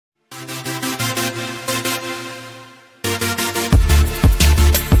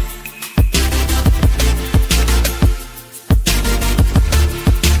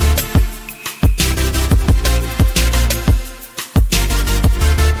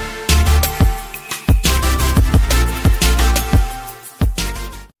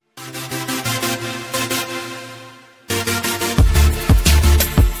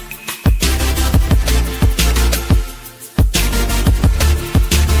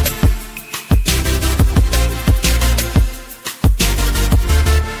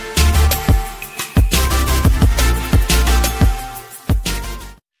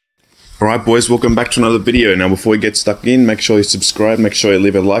Alright boys, welcome back to another video. Now before we get stuck in, make sure you subscribe, make sure you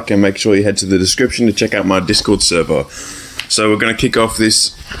leave a like, and make sure you head to the description to check out my Discord server. So we're going to kick off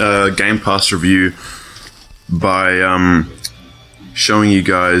this Game Pass review by showing you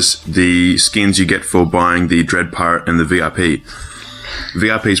guys the skins you get for buying the Dread Pirate and the VIP.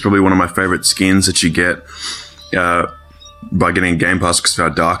 VIP is probably one of my favorite skins that you get by getting a Game Pass because of how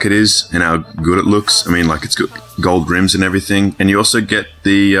dark it is and how good it looks. I mean, like, it's got gold rims and everything. And you also get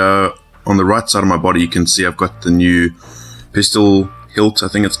the, on the right side of my body, you can see I've got the new pistol hilt, I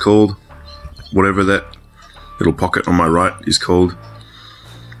think it's called. Whatever that little pocket on my right is called.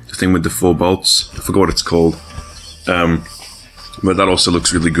 The thing with the 4 bolts. I forgot what it's called. But that also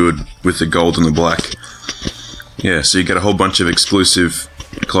looks really good with the gold and the black. Yeah, so you get a whole bunch of exclusive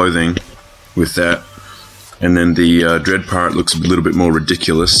clothing with that. And then the Dread Pirate looks a little bit more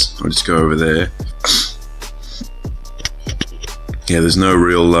ridiculous. I'll just go over there. Yeah, there's no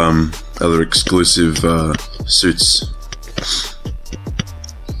real other exclusive suits.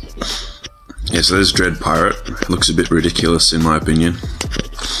 Yeah, so there's Dread Pirate. It looks a bit ridiculous in my opinion.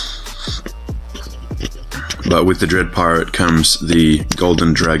 But with the Dread Pirate comes the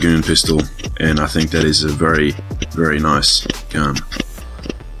Golden Dragoon pistol, and I think that is a very, very nice gun.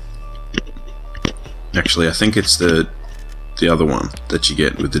 Actually, I think it's the other one that you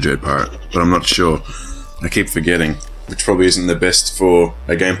get with the Dread Pirate, but I'm not sure. I keep forgetting, which probably isn't the best for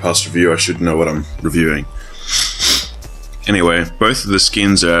a Game Pass review. I should know what I'm reviewing. Anyway, both of the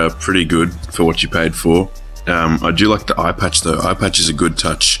skins are pretty good for what you paid for. I do like the eye patch though. Eye patch is a good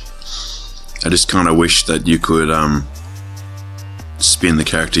touch. I just kind of wish that you could spin the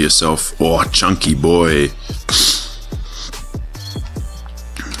character yourself. Oh, chunky boy.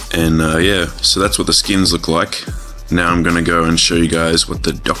 And yeah, so that's what the skins look like. Now I'm going to go and show you guys what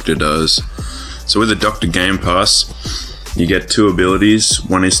the Doctor does. So with the Doctor Game Pass, you get 2 abilities.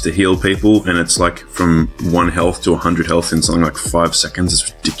 One is to heal people, and it's like from 1 health to 100 health in something like 5 seconds.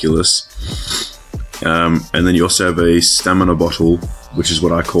 It's ridiculous. And then you also have a stamina bottle, which is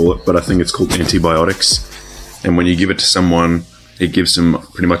what I call it, but I think it's called antibiotics. And when you give it to someone, it gives them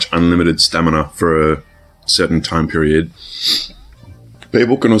pretty much unlimited stamina for a certain time period.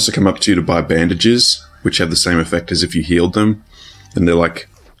 People can also come up to you to buy bandages, which have the same effect as if you healed them. And they're like,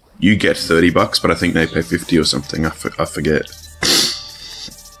 you get $30, but I think they pay 50 or something, I forget.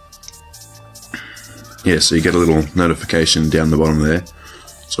 Yeah, so you get a little notification down the bottom there.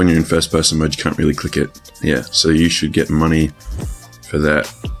 So when you're in first person mode, you can't really click it. Yeah, so you should get money for that.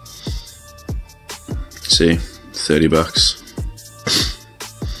 See, $30.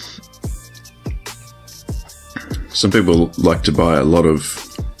 Some people like to buy a lot of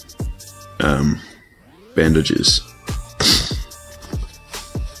bandages.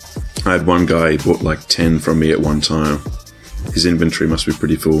 I had one guy, he bought like 10 from me at one time. His inventory must be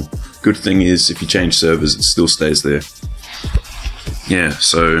pretty full. Good thing is, if you change servers, it still stays there. Yeah,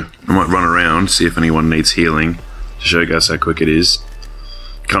 so I might run around, see if anyone needs healing, to show you guys how quick it is.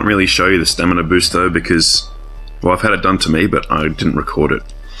 Can't really show you the stamina boost though, because, well, I've had it done to me, but I didn't record it.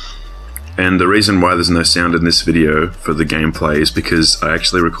 And the reason why there's no sound in this video for the gameplay is because I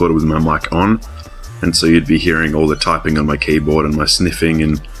actually recorded with my mic on, and so you'd be hearing all the typing on my keyboard and my sniffing,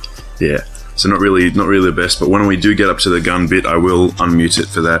 and yeah, so not really the best. But when we do get up to the gun bit, I will unmute it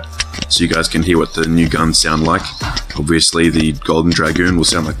for that, so you guys can hear what the new guns sound like. Obviously, the Golden Dragoon will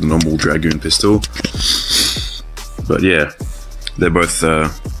sound like the normal Dragoon pistol, but yeah, they're both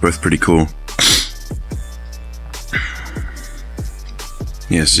pretty cool.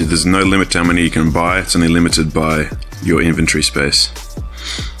 Yeah, so there's no limit to how many you can buy. It's only limited by your inventory space.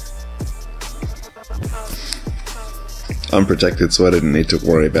 Unprotected, so I didn't need to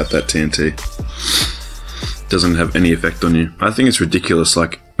worry about that TNT. Doesn't have any effect on you. I think it's ridiculous.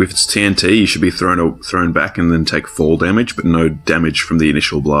 Like, if it's TNT, you should be thrown back and then take fall damage, but no damage from the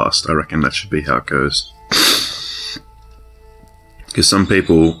initial blast. I reckon that should be how it goes. Because some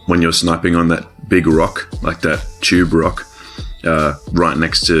people, when you're sniping on that big rock, like that tube rock, right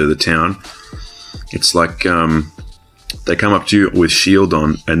next to the town, it's like they come up to you with shield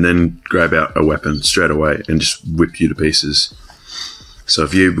on and then grab out a weapon straight away and just whip you to pieces. So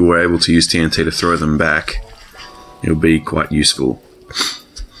if you were able to use TNT to throw them back, it'll be quite useful.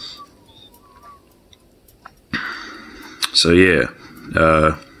 So yeah,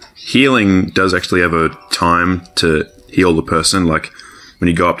 healing does actually have a time to heal the person. Like when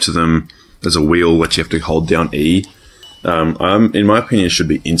you go up to them, there's a wheel that you have to hold down E. In my opinion, it should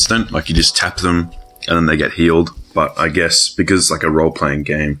be instant. Like you just tap them and then they get healed. But I guess because it's like a role-playing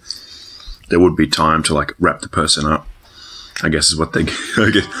game, there would be time to like wrap the person up. I guess is what they.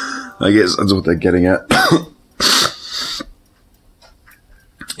 I guess that's what they're getting at.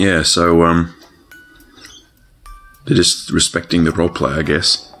 yeah, so they're just respecting the roleplay, I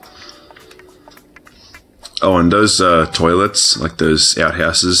guess. Oh, and those toilets, like those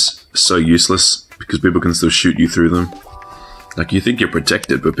outhouses, are so useless because people can still shoot you through them. Like, you think you're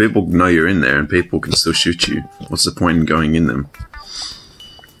protected, but people know you're in there and people can still shoot you. What's the point in going in them?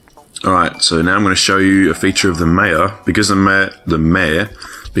 Alright, so now I'm going to show you a feature of the mayor. Because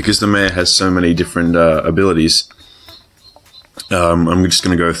the mayor has so many different abilities, I'm just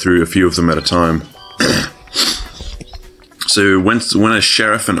going to go through a few of them at a time. So when a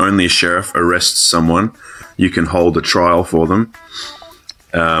sheriff and only a sheriff arrests someone, you can hold a trial for them.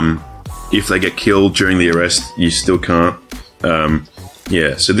 If they get killed during the arrest, you still can't.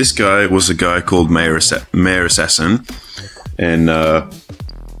 Yeah, so this guy was a guy called Mayor Assassin, and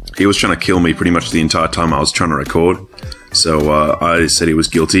he was trying to kill me pretty much the entire time I was trying to record. So I said he was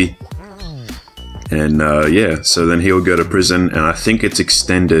guilty. And yeah, so then he'll go to prison, and I think it's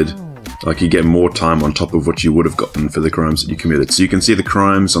extended. Like, you get more time on top of what you would have gotten for the crimes that you committed. So you can see the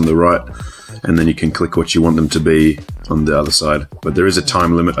crimes on the right, and then you can click what you want them to be on the other side. But there is a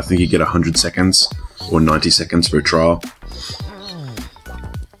time limit. I think you get 100 seconds or 90 seconds for a trial.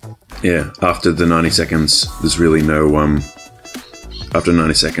 Yeah, after the 90 seconds, there's really no... After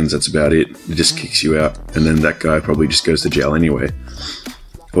 90 seconds, that's about it. It just kicks you out, and then that guy probably just goes to jail anyway.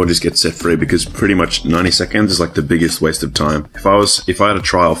 Or just gets set free, because pretty much 90 seconds is like the biggest waste of time. If I had a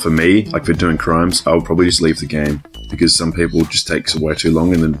trial for me, like for doing crimes, I would probably just leave the game, because some people just takes way too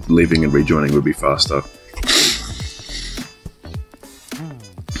long, and then leaving and rejoining would be faster.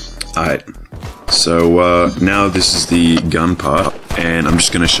 Alright, so now this is the gun part, and I'm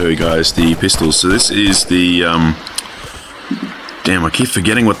just going to show you guys the pistols. So this is the, damn, I keep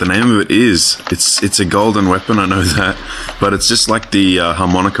forgetting what the name of it is. It's a golden weapon, I know that, but it's just like the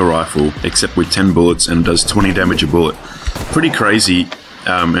harmonica rifle, except with 10 bullets, and does 20 damage a bullet. Pretty crazy,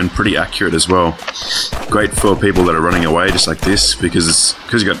 and pretty accurate as well. Great for people that are running away, just like this, because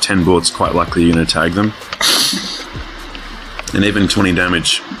you got 10 bullets, quite likely you're going to tag them. And even 20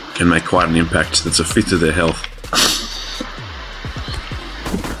 damage can make quite an impact. That's a fifth of their health.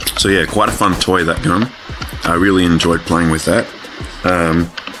 So yeah, quite a fun toy, that gun. I really enjoyed playing with that.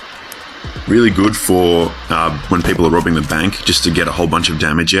 Really good for when people are robbing the bank, just to get a whole bunch of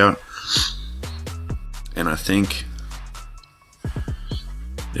damage out. And I think,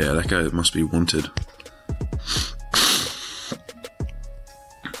 yeah, that guy must be wanted.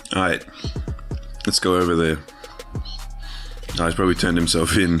 Alright, let's go over there. Oh, he's probably turned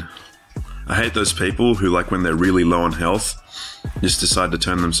himself in. I hate those people who, like, when they're really low on health, just decide to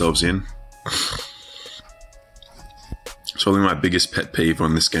turn themselves in. It's probably my biggest pet peeve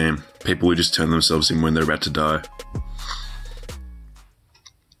on this game. People who just turn themselves in when they're about to die.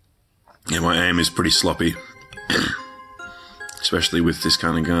 Yeah, my aim is pretty sloppy. Especially with this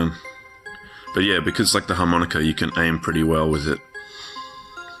kind of gun. But yeah, because like the harmonica, you can aim pretty well with it.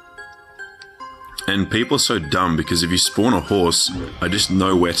 And people are so dumb, because if you spawn a horse, I just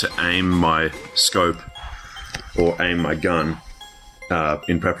know where to aim my scope or aim my gun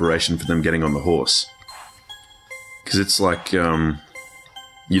in preparation for them getting on the horse. Because it's like, you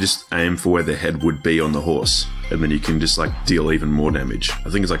just aim for where their head would be on the horse, and then you can just like deal even more damage.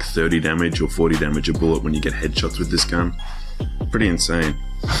 I think it's like 30 damage or 40 damage a bullet when you get headshots with this gun. Pretty insane.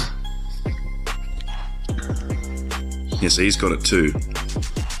 Yeah, so he's got it too.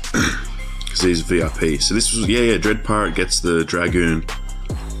 Because he's VIP. So this was, yeah, Dread Pirate gets the Dragoon,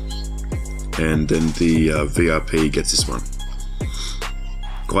 and then the VIP gets this one.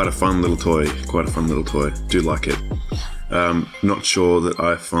 Quite a fun little toy. Quite a fun little toy. Do like it. Not sure that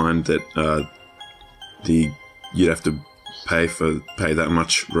I find that you'd have to pay that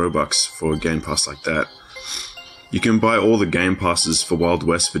much Robux for a game pass like that. You can buy all the game passes for Wild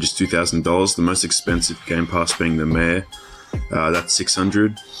West for just $2,000. The most expensive game pass being the Mayor. That's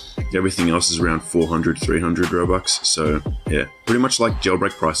 600. Everything else is around 400, 300 Robux. So yeah, pretty much like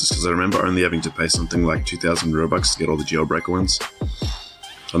jailbreak prices, because I remember only having to pay something like 2,000 Robux to get all the jailbreak ones.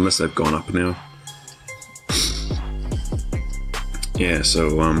 Unless they've gone up now. Yeah,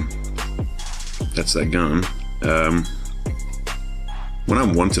 so that's that gun. When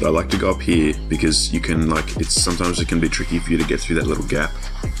I'm wanted, I like to go up here, because you can, like, sometimes it can be tricky for you to get through that little gap.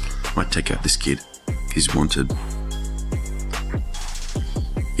 Might take out this kid. He's wanted.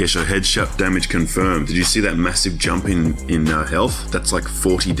 Yeah, so headshot damage confirmed. Did you see that massive jump in health? That's like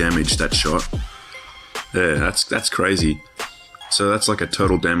 40 damage, that shot. Yeah, that's crazy. So that's like a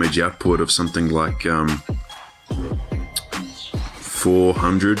total damage output of something like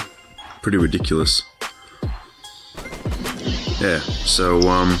 400. Pretty ridiculous. Yeah, so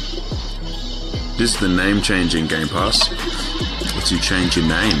this is the name changing Game Pass. lets you change your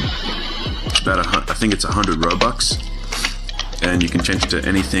name. I think it's 100 Robux, and you can change it to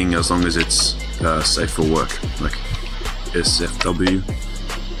anything as long as it's safe for work, like SFW.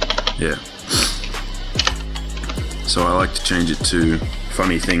 Yeah. So I like to change it to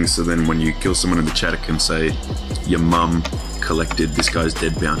funny things, so then when you kill someone in the chat, it can say, "Your mum collected this guy's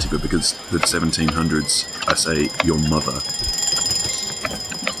dead bounty," but because the 1700s, I say, "Your mother."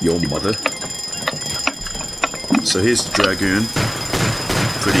 Your mother. So here's the Dragoon.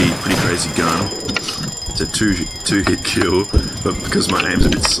 Pretty crazy gun. It's a two hit kill, but because my aim's a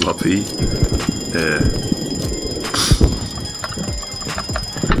bit sloppy, yeah.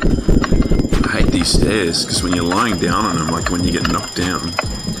 I hate these stairs because when you're lying down on them, like when you get knocked down.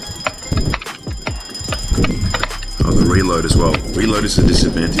 Oh, the reload as well. Reload is a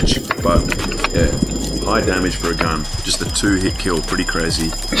disadvantage, but yeah, high damage for a gun. Just a 2-hit kill, pretty crazy.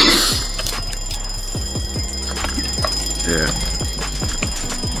 Yeah.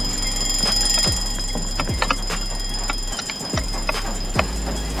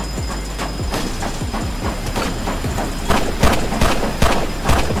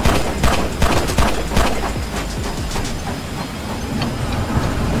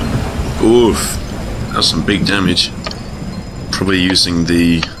 Oof, that was some big damage. Probably using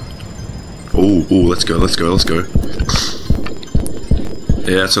the... Oh, let's go.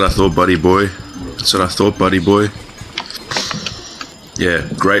 Yeah, that's what I thought, buddy boy. Yeah,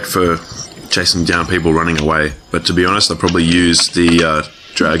 great for chasing down people running away. But to be honest, I'll probably use the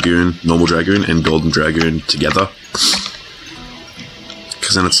Dragoon, normal Dragoon, and Golden Dragoon together.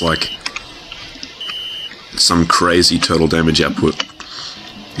 Because then it's like some crazy total damage output.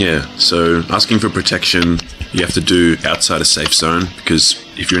 Yeah, so asking for protection, you have to do outside a safe zone, because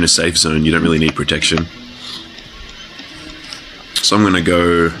if you're in a safe zone, you don't really need protection. So I'm gonna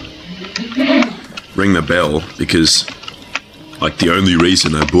go ring the bell, because like the only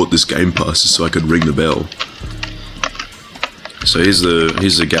reason I bought this Game Pass is so I could ring the bell. So here's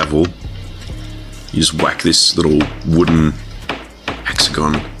the gavel. You just whack this little wooden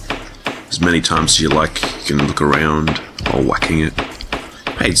hexagon as many times as you like. You can look around while whacking it.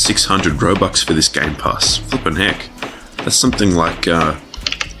 Paid 600 Robux for this Game Pass. Flippin' heck. That's something like 8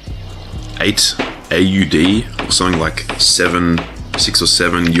 AUD or something like 6 or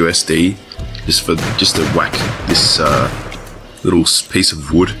 7 USD just to whack this little piece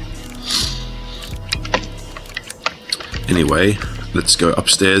of wood. Anyway, let's go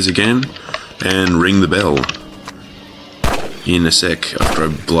upstairs again and ring the bell in a sec after I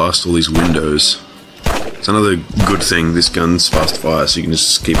blast all these windows. It's another good thing, this gun's fast fire, so you can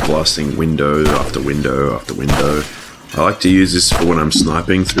just keep blasting window after window after window. I like to use this for when I'm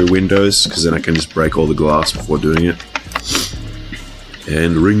sniping through windows, because then I can just break all the glass before doing it.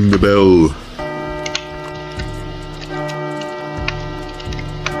 And ring the bell.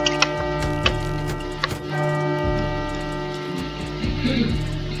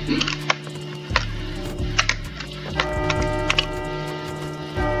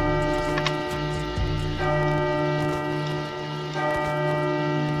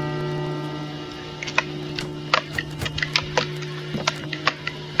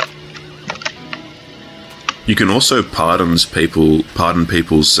 You can also pardon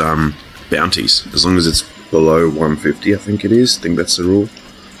people's bounties, as long as it's below 150, I think it is. I think that's the rule.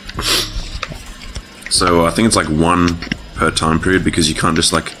 So I think it's like 1 per time period, because you can't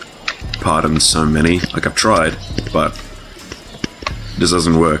just like pardon so many. Like I've tried, but this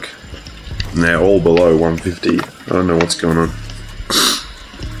doesn't work. And they're all below 150. I don't know what's going on.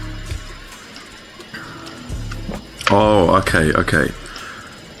 Oh, okay.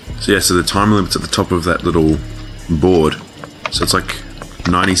 So yeah, so the time limit's at the top of that little board. So it's like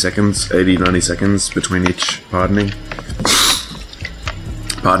 90 seconds, 80, 90 seconds between each pardoning.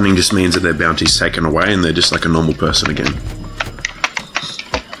 Pardoning just means that their bounty's taken away and they're just like a normal person again.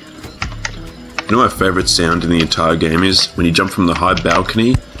 You know my favourite sound in the entire game is when you jump from the high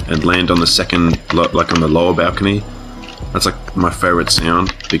balcony and land on the second, like on the lower balcony. That's like my favourite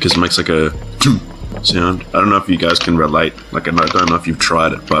sound, because it makes like a sound. I don't know if you guys can relate. Like I don't know if you've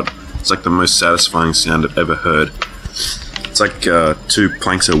tried it, but it's like the most satisfying sound I've ever heard. It's like 2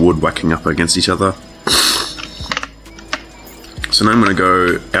 planks of wood whacking up against each other. So now I'm going to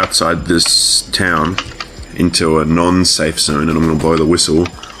go outside this town into a non-safe zone, and I'm going to blow the whistle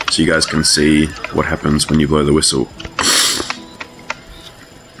so you guys can see what happens when you blow the whistle.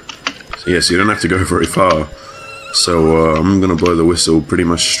 So yeah, so you don't have to go very far. So I'm going to blow the whistle pretty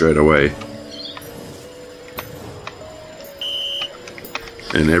much straight away.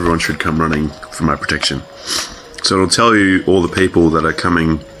 And everyone should come running for my protection. So it'll tell you all the people that are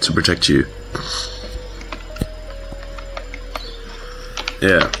coming to protect you.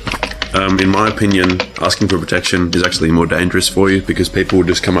 yeah. In my opinion, asking for protection is actually more dangerous for you because people will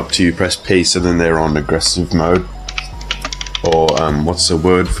just come up to you, press peace, and then they're on aggressive mode. Or, what's the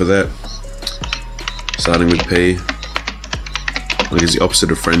word for that? Starting with P. Like, it's the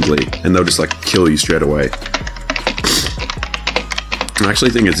opposite of friendly, and they'll just, like, kill you straight away. I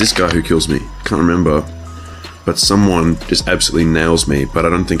actually think it's this guy who kills me. Can't remember. But someone just absolutely nails me, but I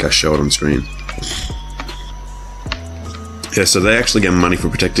don't think I show it on screen. Yeah, so they actually get money for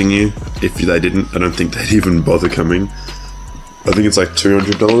protecting you. If they didn't, I don't think they'd even bother coming. I think it's like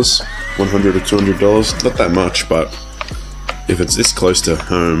 $200, $100 or $200. Not that much, but if it's this close to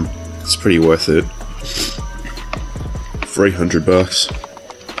home, it's pretty worth it. Free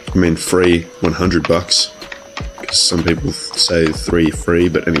 $100. I mean, free $100. Because some people say 3 free,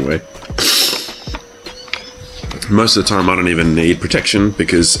 but anyway. Most of the time, I don't even need protection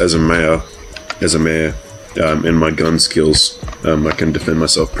because as a mayor, and my gun skills, I can defend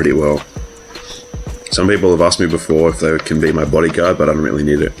myself pretty well. Some people have asked me before if they can be my bodyguard, but I don't really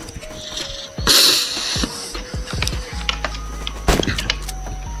need it.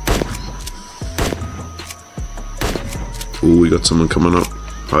 Ooh, we got someone coming up.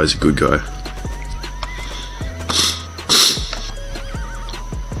 Oh, he's a good guy.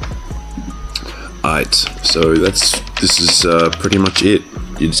 Alright, so this is pretty much it.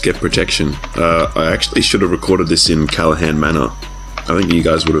 You just get protection. I actually should have recorded this in Callahan Manor. I think you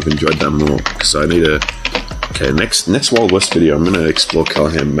guys would have enjoyed that more, because I need to... Okay, next Wild West video, I'm going to explore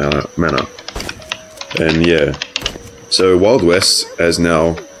Callahan Manor. And yeah, so Wild West has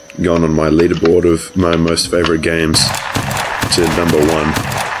now gone on my leaderboard of my most favourite games to #1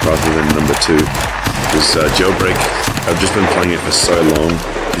 rather than #2. Because Jailbreak, I've just been playing it for so long,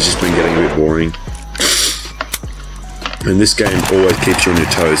 it's just been getting a bit boring. And this game always keeps you on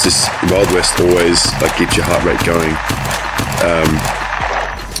your toes. This Wild West always like keeps your heart rate going,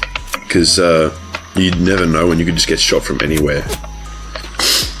 because you never know when you could just get shot from anywhere.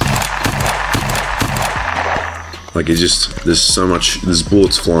 Like there's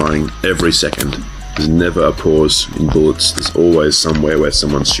bullets flying every second. There's never a pause in bullets. There's always somewhere where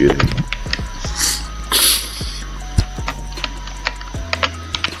someone's shooting.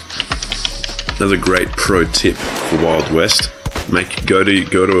 Another great pro tip for Wild West: go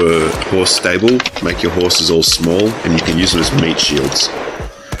to a horse stable, make your horses all small, and you can use them as meat shields,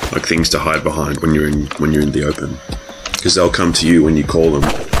 like things to hide behind when you're in the open, because they'll come to you when you call them,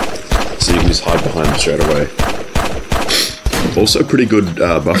 so you can just hide behind them straight away. Also, pretty good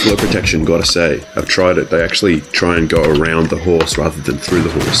buffalo protection, gotta say. I've tried it. They actually try and go around the horse rather than through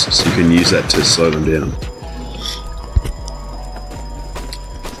the horse, so you can use that to slow them down.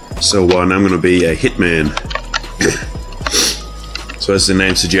 So now I'm going to be a hitman. So as the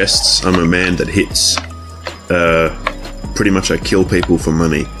name suggests, I'm a man that hits. Pretty much I kill people for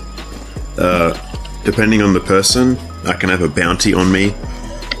money. Depending on the person, I can have a bounty on me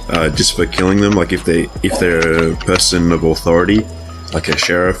just for killing them. Like if they're a person of authority, like a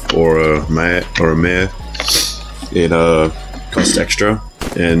sheriff or a mayor, it costs extra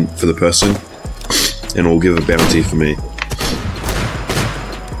and for the person, and will give a bounty for me.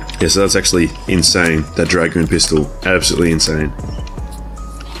 Yeah, so that's actually insane, that Dragoon pistol. Absolutely insane.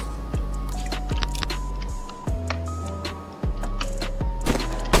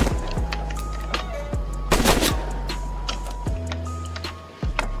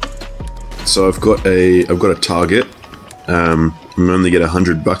 So I've got a target. I'm only get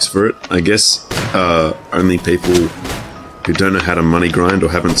 $100 for it. I guess only people who don't know how to money grind or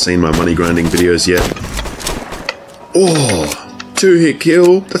haven't seen my money grinding videos yet. Oh! 2-hit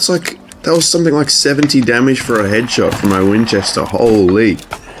kill. That was something like 70 damage for a headshot from my Winchester. Holy.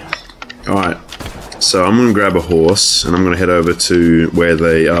 Alright, so I'm gonna grab a horse and I'm gonna head over to where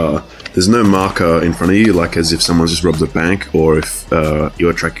they are. There's no marker in front of you, like as if someone's just robbed a bank, or if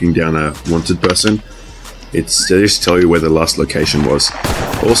you're tracking down a wanted person. They just tell you where the last location was.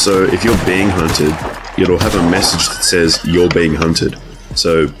 Also, if you're being hunted, it'll have a message that says you're being hunted.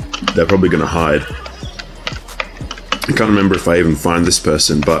 So they're probably gonna hide. I can't remember if I even find this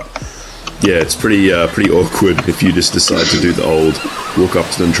person, but yeah, it's pretty awkward if you just decide to do the old walk up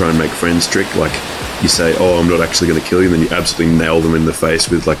to them, try and make friends trick. Like you say, oh, I'm not actually going to kill you, and then you absolutely nail them in the face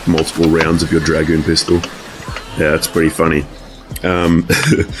with like multiple rounds of your Dragoon pistol. Yeah, it's pretty funny.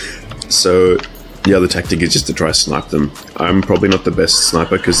 So the other tactic is just to try to snipe them. I'm probably not the best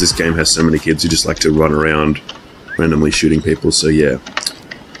sniper because this game has so many kids who just like to run around randomly shooting people, so yeah.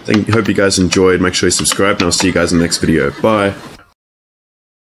 Hope you guys enjoyed. Make sure you subscribe, and I'll see you guys in the next video. Bye!